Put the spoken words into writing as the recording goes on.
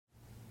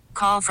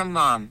Call from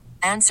mom.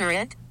 Answer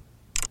it.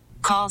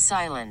 Call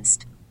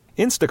silenced.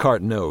 Instacart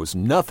knows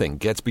nothing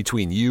gets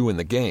between you and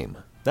the game.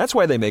 That's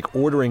why they make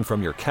ordering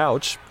from your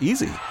couch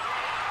easy.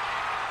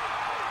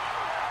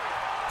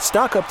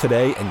 Stock up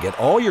today and get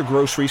all your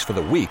groceries for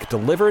the week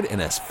delivered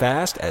in as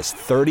fast as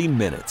 30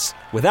 minutes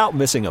without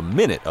missing a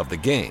minute of the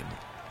game.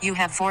 You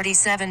have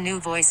 47 new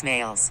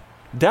voicemails.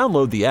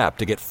 Download the app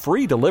to get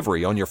free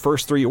delivery on your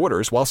first 3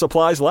 orders while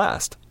supplies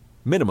last.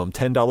 Minimum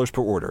 $10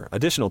 per order.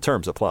 Additional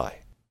terms apply.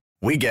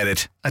 We get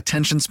it.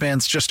 Attention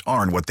spans just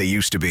aren't what they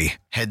used to be.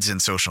 Heads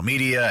in social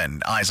media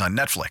and eyes on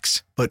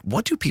Netflix. But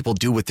what do people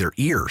do with their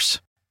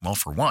ears? Well,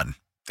 for one,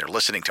 they're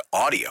listening to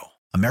audio.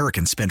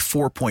 Americans spend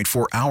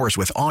 4.4 hours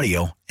with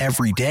audio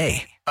every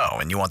day. Oh,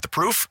 and you want the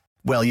proof?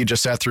 Well, you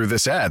just sat through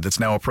this ad that's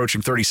now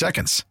approaching 30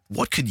 seconds.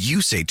 What could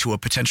you say to a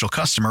potential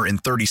customer in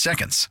 30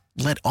 seconds?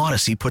 Let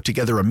Odyssey put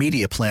together a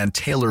media plan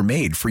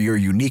tailor-made for your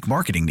unique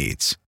marketing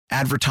needs.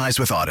 Advertise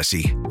with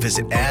Odyssey.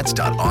 Visit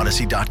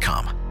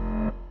ads.odyssey.com.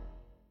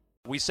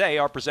 We say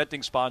our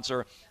presenting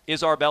sponsor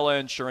is Arbella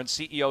Insurance.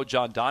 CEO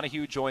John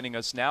Donohue joining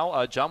us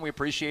now. John, we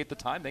appreciate the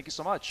time. Thank you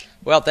so much.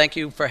 Well, thank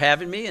you for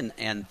having me,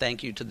 and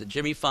thank you to the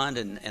Jimmy Fund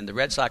and the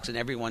Red Sox and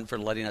everyone for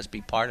letting us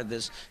be part of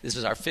this. This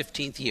is our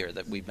 15th year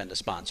that we've been the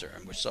sponsor,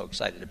 and we're so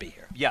excited to be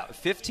here. Yeah,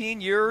 15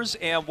 years,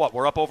 and what?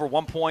 We're up over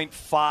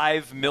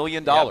 $1.5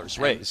 million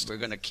raised. We're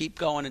going to keep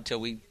going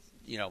until we,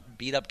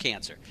 beat up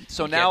cancer.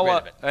 So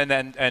now,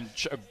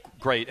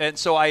 great. And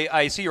so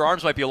I see your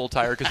arms might be a little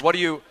tired because what are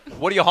you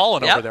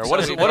hauling over there? What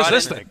is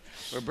this thing?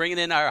 We're bringing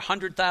in our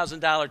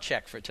 $100,000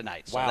 check for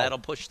tonight, so that'll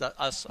push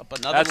us up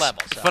another That's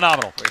level. So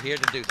phenomenal. We're here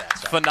to do that.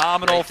 So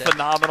phenomenal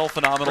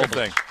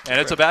thing.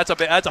 And that's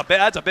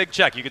a big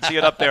check. You can see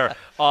it up there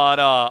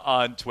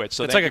on Twitch.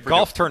 So it's like a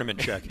golf tournament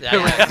check.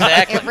 Yeah,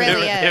 exactly. It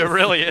really is. It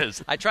really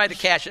is. I tried to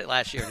cash it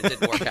last year and it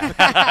didn't work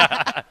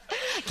out.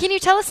 Can you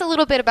tell us a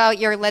little bit about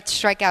your Let's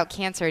Strike Out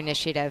Cancer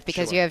initiative?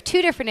 Because Sure. you have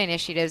 2 different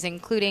initiatives,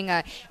 including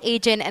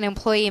agent and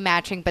employee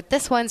matching, but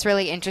this one's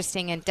really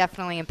interesting and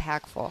definitely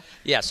impactful.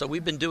 Yeah, so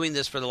we've been doing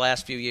this for the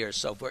last few years.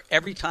 So for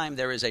every time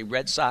there is a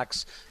Red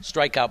Sox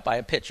strikeout by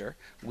a pitcher,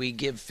 we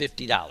give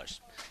 $50.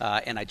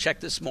 And I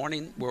checked this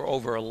morning, we're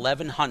over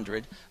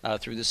 1,100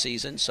 through the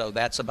season, so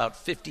that's about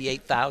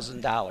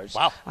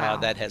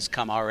 $58,000 that has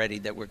come already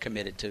that we're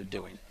committed to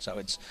doing.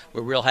 So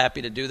we're real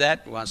happy to do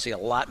that. We want to see a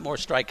lot more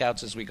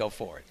strikeouts as we go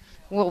forward.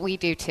 Well, we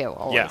do too,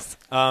 always.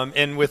 Yeah.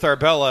 And with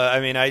Arbella, I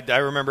mean, I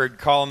remember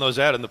calling those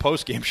out in the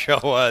post-game show,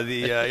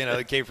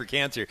 the K for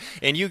Cancer.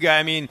 And you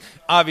guys, I mean,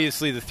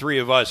 obviously the 3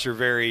 of us are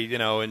very,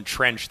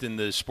 entrenched in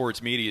the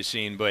sports media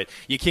scene, but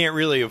you can't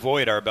really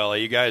avoid Arbella.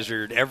 You guys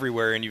are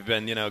everywhere, and you've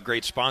been,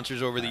 great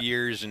sponsors over the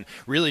years and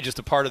really just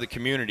a part of the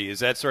community.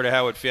 Is that sort of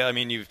how it feels? I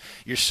mean,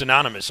 you're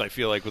synonymous, I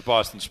feel like, with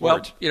Boston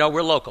sports. Well,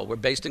 we're local. We're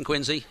based in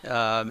Quincy,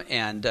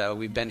 and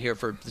we've been here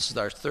this is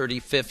our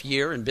 35th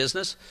year in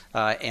business,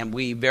 and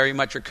we very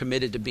much are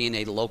committed to being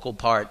a local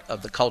part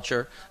of the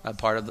culture,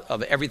 part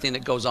of everything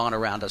that goes on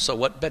around us. So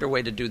what better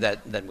way to do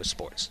that than with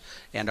sports?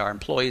 And our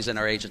employees and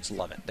our agents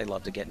love it. They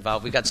love to get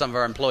involved. We've got some of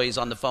our employees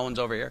on the phones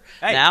over here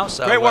now.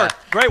 So great work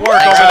over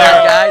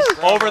there, guys.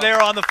 Over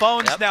there on the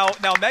phones. Yep. Now,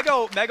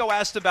 Mego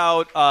asked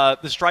about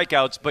the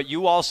strikeouts, but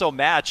you also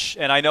match,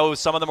 and I know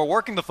some of them are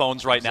working the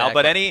phones right now.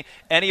 But any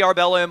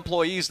Arbella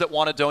employees that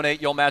want to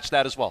donate, you'll match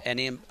that as well.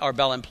 Any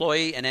Arbella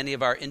employee and any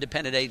of our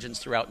independent agents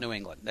throughout New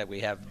England. That we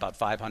have about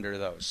 500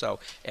 of those. So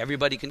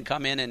everybody can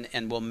come in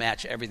and we'll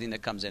match everything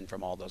that comes in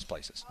from all those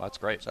places. That's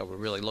great. So we're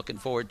really looking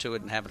forward to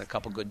it and having a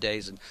couple good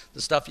days. And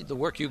the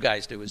work you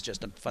guys do is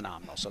just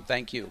phenomenal. So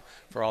thank you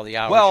for all the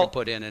hours you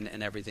put in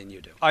and everything you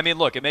do. I mean,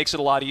 look, it makes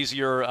it a lot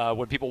easier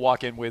when people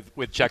walk in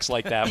with checks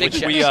like that, which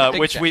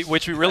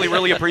we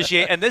really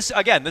appreciate. And this is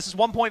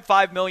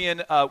 $1.5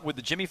 million with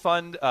the Jimmy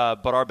Fund,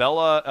 but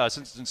Arbella,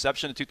 since its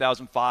inception in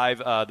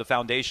 2005, the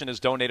foundation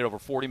has donated over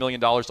 $40 million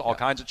to all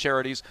kinds of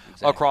charities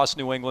across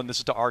New England. This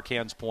is to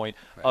Arcan's point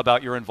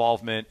about your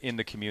involvement in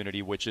the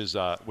community, which is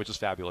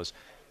fabulous.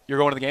 You're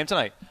going to the game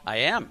tonight? I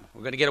am.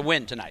 We're going to get a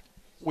win tonight.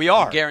 We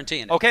are I'm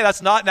guaranteeing it. Okay,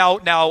 that's not now.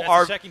 That's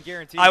our second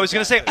guarantee. I was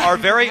going to say our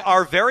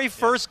very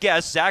first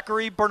guest,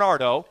 Zachary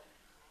Bernardo.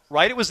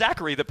 Right, it was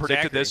Zachary that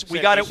predicted this. We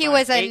got it. He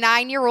was a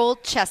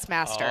 9-year-old chess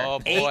master. Oh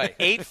boy,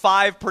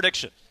 8-5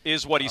 prediction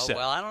is what he said.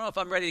 Well, I don't know if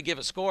I'm ready to give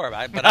a score,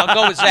 but I'll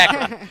go with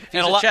Zachary.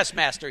 He's a chess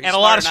master. And a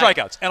lot of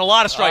strikeouts. All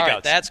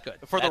right, that's good.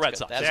 For the Red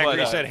Sox.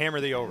 Zachary said hammer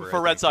the over. For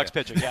Red Sox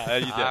pitching. Yeah,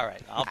 you did. All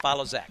right, I'll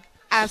follow Zach.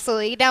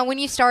 Absolutely. Now, when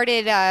you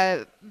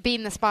started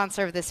being the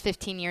sponsor of this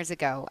 15 years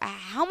ago,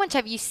 how much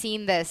have you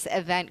seen this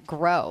event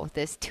grow,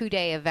 this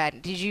 2-day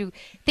event? Did you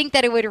think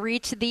that it would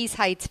reach these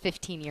heights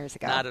 15 years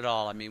ago? Not at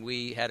all. I mean,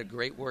 we had a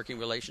great working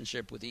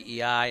relationship with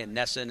the EI and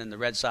Nesson and the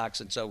Red Sox,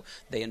 and so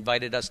they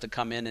invited us to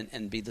come in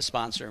and be the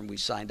sponsor, and we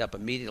signed up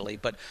immediately.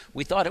 But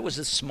we thought it was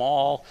a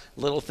small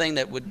little thing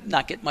that would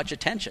not get much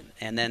attention.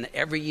 And then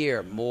every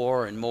year,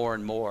 more and more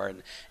and more,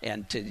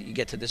 and you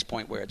get to this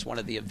point where it's one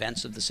of the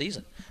events of the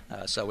season.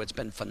 So it's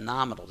been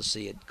phenomenal to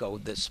see it go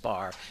this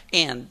far.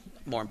 And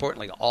more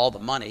importantly, all the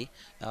money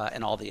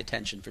and all the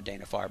attention for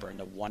Dana-Farber and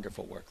the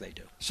wonderful work they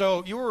do.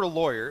 So you were a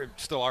lawyer,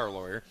 still are a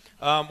lawyer.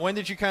 When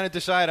did you kind of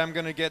decide I'm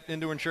going to get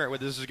into insurance?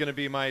 This is going to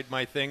be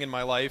my thing in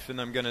my life, and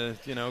I'm going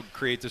to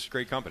create this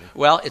great company?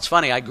 Well, it's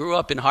funny. I grew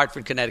up in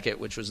Hartford, Connecticut,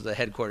 which was the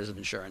headquarters of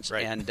insurance.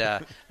 Right.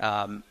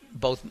 And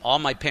all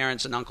my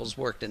parents and uncles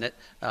worked in it.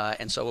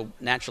 And so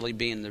naturally,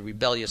 being the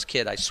rebellious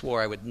kid, I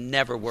swore I would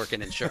never work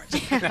in insurance.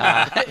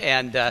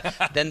 And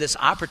then this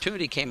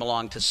opportunity came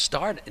along to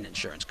start an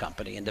insurance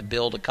company and to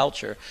build a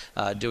culture,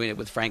 doing it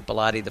with Frank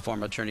Bellotti, the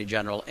former Attorney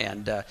General.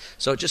 And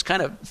so it just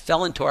kind of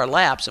fell into our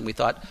laps, and we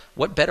thought,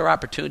 what better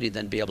opportunity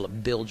than be able to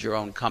build your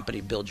own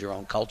company, build your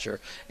own culture,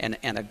 and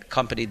a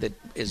company that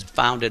is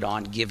founded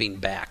on giving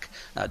back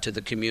to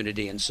the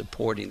community and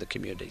supporting the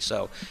community.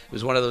 So it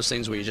was one of those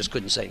things where you just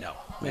couldn't say no.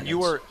 And you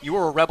were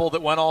a rebel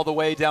that went all the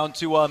way down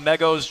to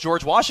Mego's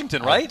George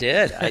Washington, right?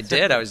 I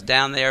did. I was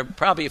down there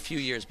probably a few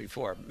years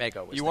before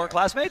Mego was You there. weren't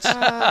classmates?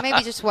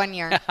 Maybe just 1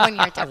 year. 1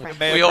 year difference.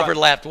 We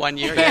overlapped 1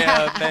 year.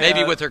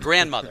 Maybe with her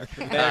grandmother.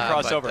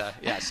 Crossover.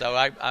 So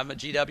I'm a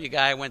GW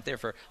guy. I went there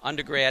for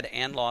undergrad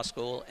and law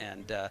school,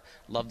 and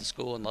loved the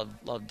school and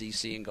loved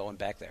DC and going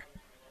back there.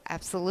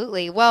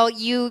 Absolutely. Well,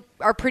 you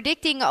are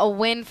predicting a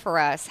win for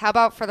us. How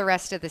about for the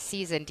rest of the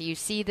season? Do you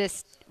see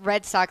this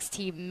Red Sox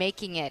team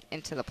making it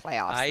into the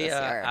playoffs this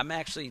year? I'm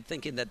actually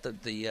thinking that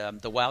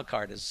the wild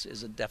card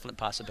is a definite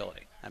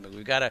possibility. I mean,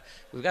 we've got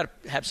to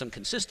have some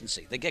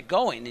consistency. They get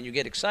going, and you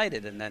get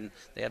excited, and then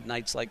they have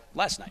nights like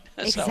last night.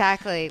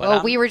 Exactly.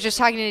 We were just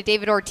talking to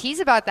David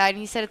Ortiz about that, and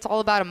he said it's all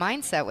about a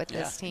mindset with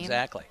this team.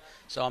 Exactly.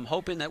 So I'm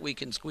hoping that we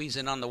can squeeze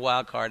in on the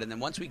wild card, and then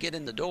once we get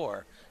in the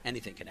door,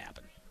 anything can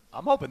happen.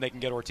 I'm hoping they can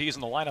get Ortiz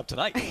in the lineup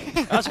tonight.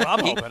 That's what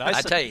I'm hoping.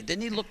 I tell you,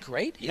 didn't he look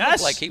great? He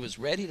looked like he was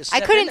ready to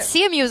step I couldn't in there.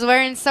 see him. He was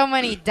wearing so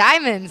many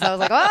diamonds. I was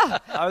like,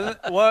 oh.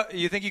 What,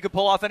 you think you could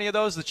pull off any of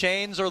those? The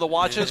chains or the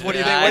watches? What do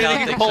you think? I What do you don't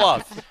think you think can pull so.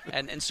 off?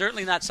 And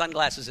certainly not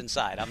sunglasses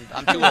inside.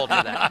 I'm too old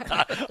for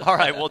that. All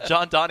right. Well,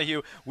 John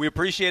Donohue, we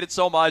appreciate it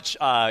so much.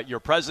 Your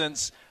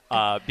presence,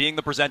 being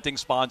the presenting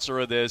sponsor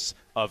of this,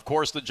 of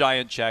course, the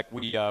giant check.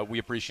 We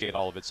appreciate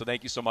all of it. So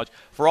thank you so much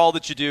for all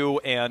that you do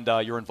and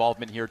your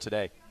involvement here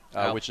today.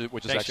 Which is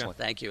excellent.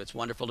 Thank you. It's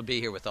wonderful to be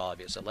here with all of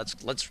you. So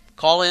let's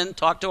call in,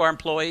 talk to our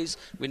employees.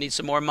 We need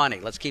some more money.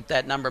 Let's keep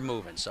that number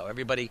moving. So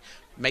everybody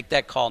make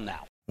that call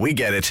now. We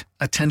get it.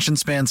 Attention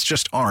spans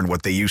just aren't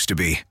what they used to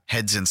be.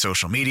 Heads in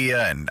social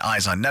media and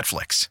eyes on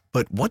Netflix.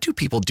 But what do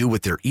people do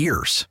with their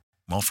ears?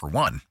 Well, for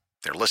one,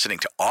 they're listening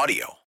to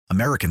audio.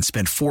 Americans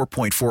spend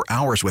 4.4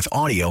 hours with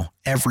audio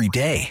every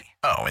day.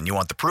 Oh, and you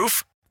want the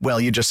proof? Well,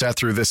 you just sat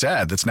through this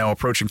ad that's now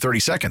approaching 30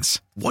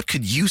 seconds. What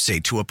could you say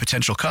to a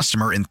potential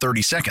customer in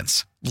 30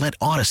 seconds? Let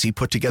Odyssey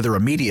put together a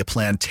media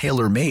plan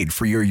tailor-made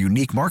for your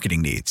unique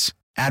marketing needs.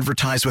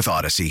 Advertise with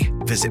Odyssey.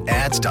 Visit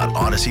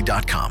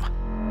ads.odyssey.com.